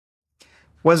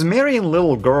Was marrying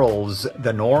little girls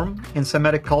the norm in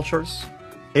Semitic cultures?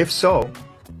 If so,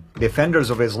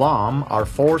 defenders of Islam are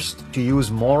forced to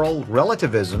use moral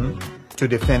relativism to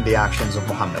defend the actions of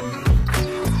Muhammad.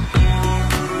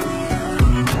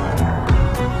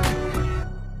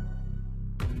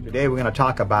 Today we're going to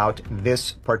talk about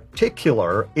this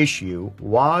particular issue.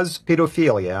 Was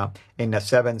pedophilia in the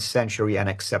 7th century an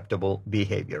acceptable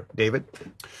behavior? David?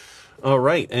 All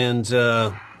right,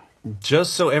 and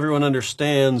just so everyone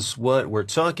understands what we're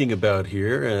talking about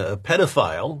here, a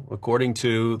pedophile, according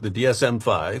to the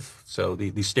DSM-5, so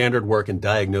the standard work in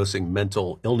diagnosing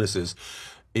mental illnesses,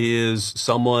 is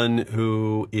someone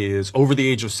who is over the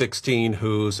age of 16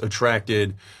 who's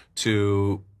attracted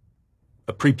to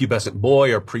a prepubescent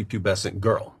boy or prepubescent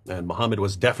girl. And Muhammad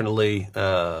was definitely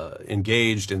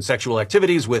engaged in sexual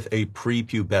activities with a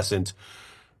prepubescent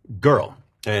girl.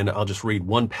 And I'll just read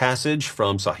one passage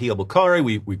from Sahih al-Bukhari.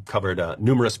 We've covered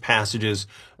numerous passages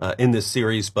in this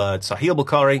series, but Sahih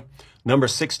al-Bukhari, number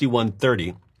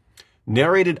 6130,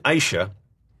 narrated Aisha,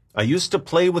 "I used to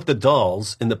play with the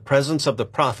dolls in the presence of the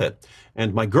Prophet,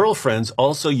 and my girlfriends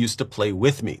also used to play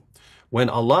with me. When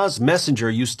Allah's messenger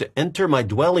used to enter my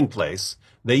dwelling place,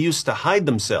 they used to hide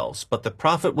themselves, but the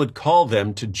Prophet would call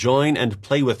them to join and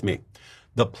play with me.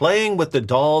 The playing with the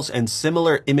dolls and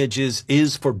similar images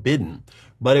is forbidden,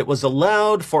 but it was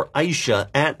allowed for Aisha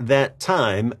at that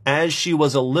time as she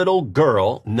was a little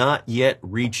girl, not yet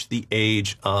reached the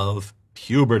age of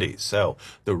puberty." So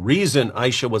the reason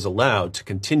Aisha was allowed to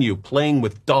continue playing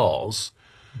with dolls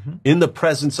in the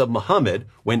presence of Muhammad,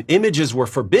 when images were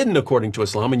forbidden according to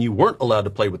Islam and you weren't allowed to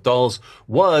play with dolls,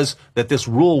 was that this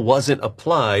rule wasn't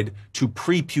applied to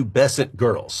prepubescent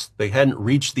girls. They hadn't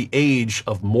reached the age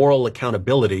of moral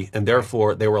accountability, and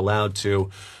therefore they were allowed to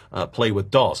play with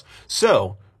dolls.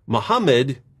 So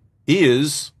Muhammad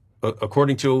is,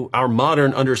 according to our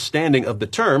modern understanding of the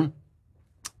term,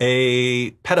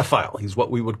 a pedophile. He's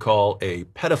what we would call a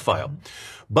pedophile.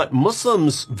 But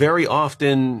Muslims very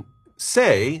often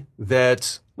say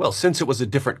that, well, since it was a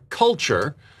different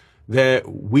culture, that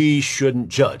we shouldn't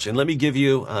judge. And let me give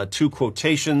you two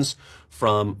quotations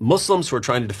from Muslims who are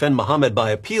trying to defend Muhammad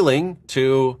by appealing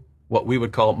to what we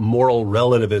would call moral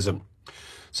relativism.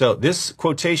 So this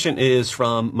quotation is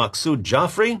from Maqsood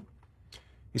Jafri.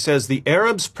 He says, "The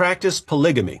Arabs practiced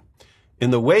polygamy. In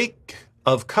the wake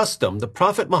of custom, the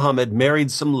Prophet Muhammad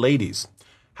married some ladies.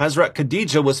 Hazrat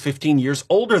Khadija was 15 years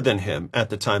older than him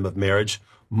at the time of marriage.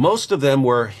 Most of them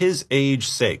were his age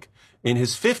sake. In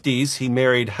his 50s, he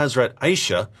married Hazrat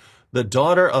Aisha, the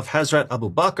daughter of Hazrat Abu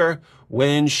Bakr,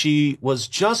 when she was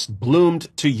just bloomed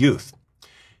to youth.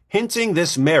 Hinting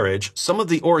this marriage, some of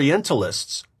the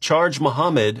Orientalists charge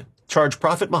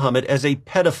Prophet Muhammad as a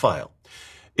pedophile.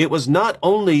 It was not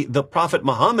only the Prophet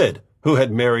Muhammad who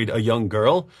had married a young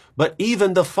girl, but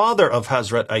even the father of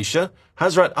Hazrat Aisha,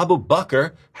 Hazrat Abu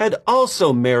Bakr, had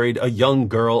also married a young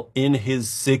girl in his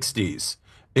 60s.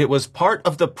 It was part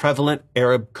of the prevalent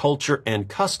Arab culture and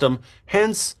custom,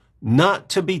 hence not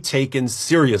to be taken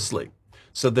seriously."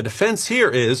 So the defense here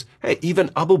is, hey,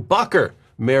 even Abu Bakr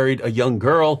married a young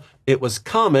girl. It was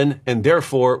common, and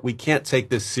therefore we can't take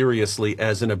this seriously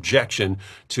as an objection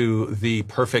to the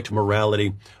perfect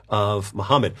morality of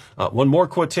Muhammad. One more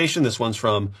quotation. This one's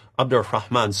from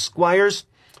Abdurrahman Squires,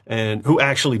 and who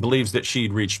actually believes that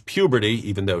she'd reached puberty,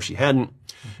 even though she hadn't.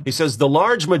 He says, "The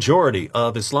large majority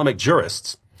of Islamic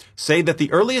jurists say that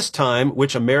the earliest time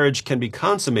which a marriage can be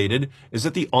consummated is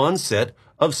at the onset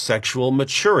of sexual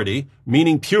maturity,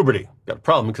 meaning puberty." Got a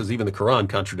problem because even the Quran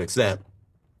contradicts that.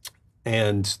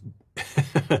 And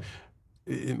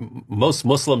most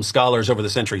Muslim scholars over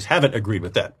the centuries haven't agreed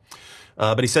with that.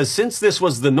 But he says, "Since this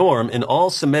was the norm in all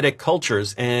Semitic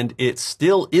cultures, and it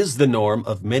still is the norm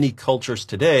of many cultures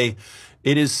today,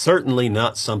 it is certainly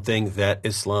not something that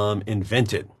Islam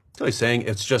invented." So he's saying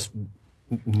it's just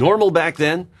normal back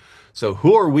then. So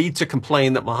who are we to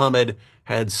complain that Muhammad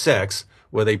had sex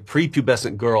with a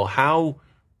prepubescent girl? How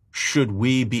should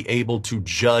we be able to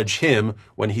judge him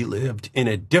when he lived in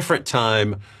a different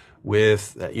time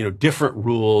with, different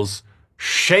rules?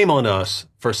 Shame on us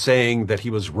for saying that he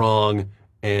was wrong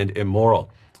and immoral.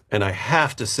 And I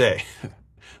have to say,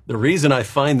 the reason I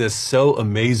find this so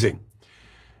amazing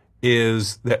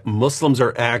is that Muslims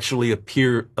are actually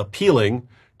appealing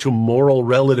to moral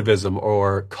relativism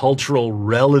or cultural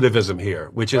relativism here,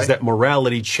 which is that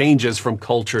morality changes from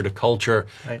culture to culture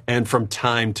and from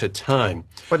time to time.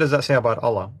 What does that say about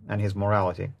Allah and his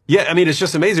morality? Yeah, I mean, it's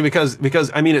just amazing because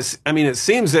it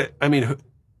seems that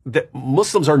that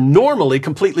Muslims are normally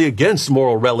completely against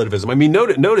moral relativism. I mean,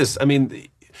 notice,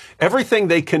 everything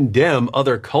they condemn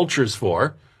other cultures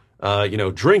for,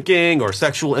 drinking or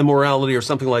sexual immorality or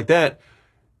something like that,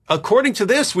 according to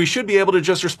this, we should be able to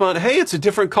just respond, hey, it's a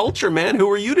different culture, man.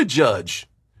 Who are you to judge?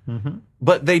 Mm-hmm.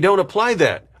 But they don't apply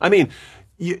that. I mean,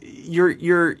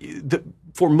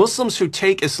 for Muslims who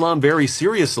take Islam very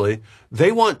seriously,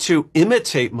 they want to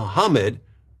imitate Muhammad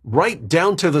right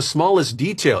down to the smallest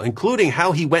detail, including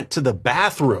how he went to the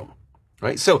bathroom.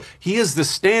 Right? So he is the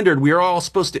standard. We are all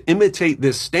supposed to imitate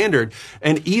this standard.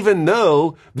 And even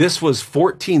though this was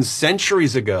 14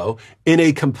 centuries ago in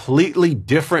a completely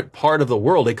different part of the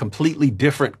world, a completely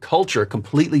different culture,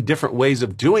 completely different ways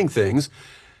of doing things,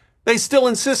 they still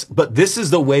insist, but this is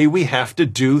the way we have to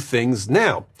do things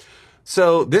now.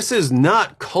 So this is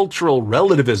not cultural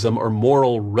relativism or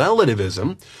moral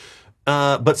relativism.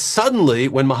 But suddenly,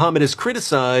 when Muhammad is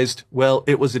criticized, well,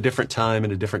 it was a different time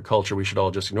and a different culture. We should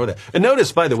all just ignore that. And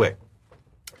notice, by the way,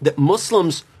 that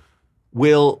Muslims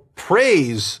will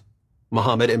praise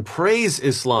Muhammad and praise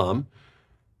Islam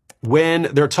when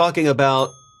they're talking about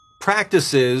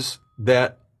practices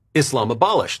that Islam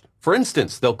abolished. For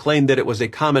instance, they'll claim that it was a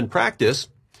common practice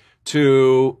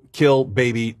to kill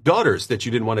baby daughters that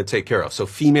you didn't want to take care of. So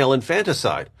female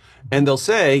infanticide. And they'll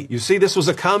say, you see, this was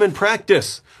a common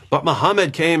practice, but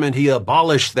Muhammad came and he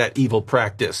abolished that evil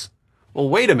practice. Well,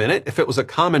 wait a minute. If it was a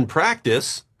common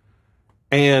practice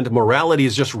and morality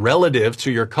is just relative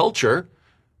to your culture,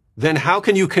 then how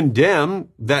can you condemn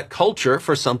that culture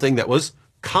for something that was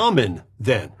common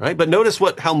then, right? But notice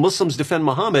how Muslims defend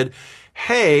Muhammad.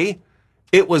 Hey,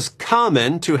 it was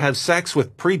common to have sex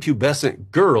with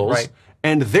prepubescent girls, right,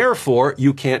 and therefore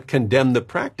you can't condemn the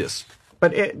practice.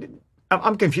 But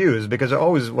I'm confused because it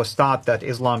always was thought that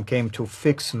Islam came to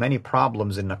fix many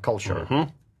problems in the culture, mm-hmm,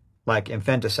 like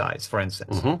infanticides, for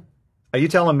instance. Mm-hmm. Are you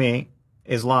telling me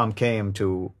Islam came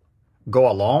to go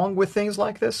along with things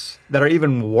like this that are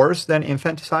even worse than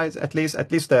infanticides? At least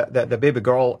the baby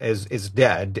girl is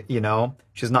dead,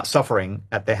 she's not suffering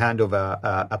at the hand of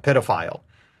a pedophile.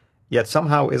 Yet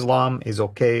somehow Islam is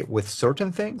okay with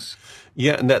certain things?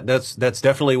 Yeah, and that's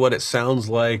definitely what it sounds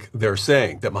like they're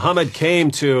saying, that Muhammad came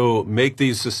to make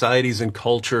these societies and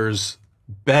cultures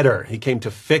better. He came to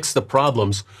fix the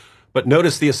problems. But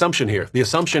notice the assumption here. The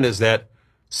assumption is that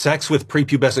sex with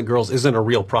prepubescent girls isn't a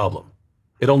real problem.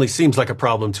 It only seems like a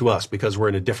problem to us because we're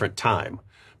in a different time.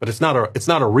 But it's not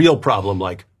a real problem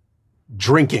like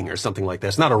drinking or something like that.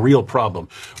 It's not a real problem.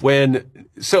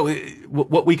 So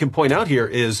what we can point out here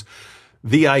is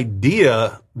the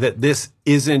idea that this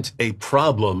isn't a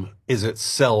problem is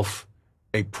itself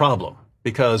a problem,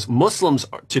 because Muslims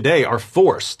today are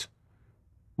forced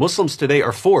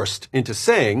into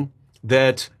saying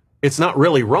that it's not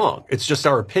really wrong. It's just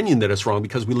our opinion that it's wrong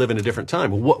because we live in a different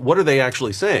time. What are they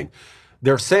actually saying?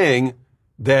 They're saying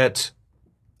that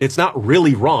it's not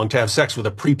really wrong to have sex with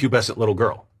a prepubescent little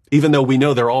girl, even though we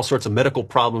know there are all sorts of medical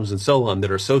problems and so on that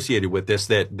are associated with this,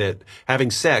 that having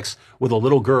sex with a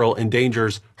little girl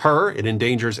endangers her, it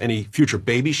endangers any future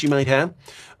baby she might have.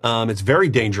 It's very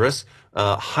dangerous,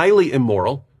 highly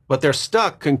immoral, but they're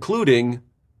stuck concluding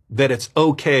that it's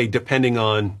okay depending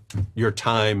on your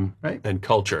time, right, and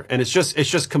culture. And it's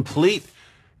just complete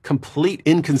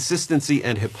inconsistency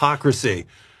and hypocrisy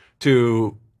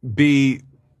to be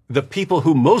the people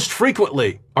who most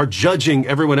frequently are judging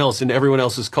everyone else in everyone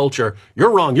else's culture. You're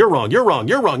wrong, you're wrong, you're wrong,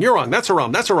 you're wrong, you're wrong. That's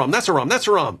haram, that's haram, that's haram, that's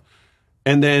haram.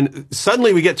 And then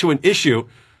suddenly we get to an issue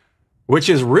which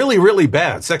is really, really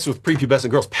bad. Sex with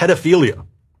prepubescent girls, pedophilia,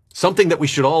 something that we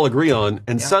should all agree on.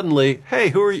 And suddenly, hey,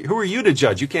 who are you to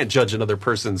judge? You can't judge another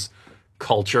person's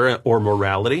culture or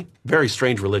morality. Very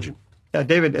strange religion.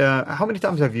 David, how many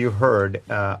times have you heard,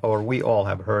 or we all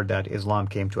have heard, that Islam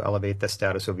came to elevate the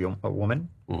status of a woman?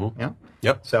 Mm-hmm. Yeah.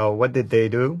 Yep. So what did they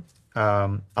do?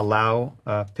 Allow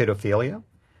pedophilia,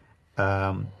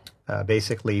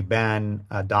 basically ban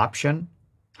adoption.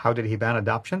 How did he ban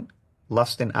adoption?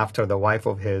 Lusting after the wife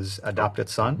of his adopted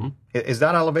son. Mm-hmm. Is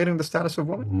that elevating the status of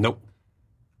woman? Nope.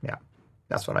 Yeah,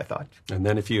 that's what I thought. And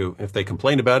then if they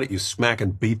complain about it, you smack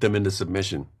and beat them into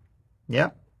submission.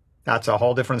 Yeah. That's a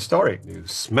whole different story. You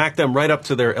smack them right up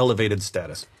to their elevated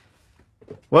status.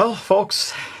 Well,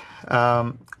 folks,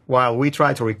 while we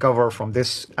try to recover from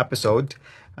this episode,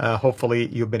 hopefully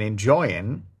you've been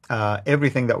enjoying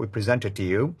everything that we presented to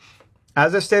you.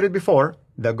 As I stated before,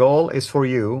 the goal is for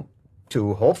you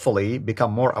to hopefully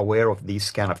become more aware of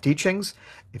these kind of teachings.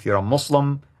 If you're a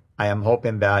Muslim, I am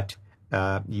hoping that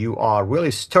you are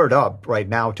really stirred up right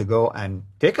now to go and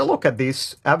take a look at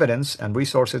these evidence and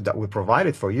resources that we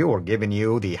provided for you, or given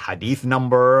you the hadith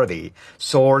number, the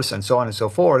source, and so on and so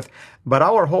forth. But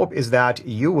our hope is that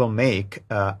you will make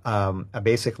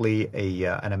basically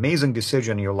an amazing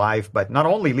decision in your life, but not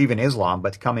only leave in Islam,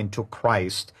 but come into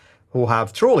Christ who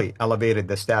have truly elevated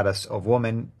the status of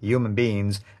women, human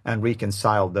beings, and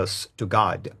reconciled us to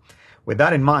God. With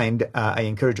that in mind, I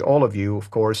encourage all of you,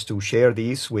 of course, to share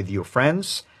these with your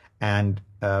friends, and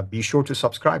be sure to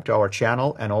subscribe to our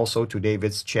channel and also to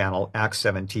David's channel, Acts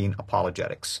 17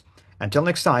 Apologetics. Until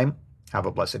next time, have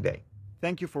a blessed day.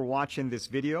 Thank you for watching this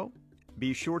video.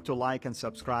 Be sure to like and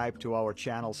subscribe to our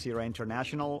channel, CIRA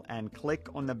International, and click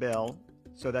on the bell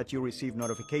so that you receive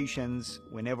notifications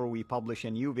whenever we publish a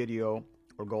new video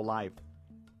or go live.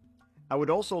 I would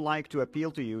also like to appeal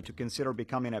to you to consider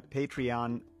becoming a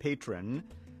Patreon patron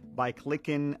by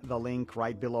clicking the link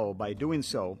right below. By doing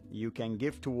so, you can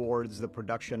give towards the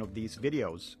production of these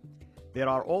videos. There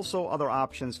are also other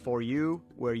options for you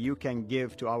where you can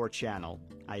give to our channel.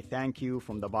 I thank you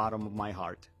from the bottom of my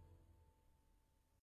heart.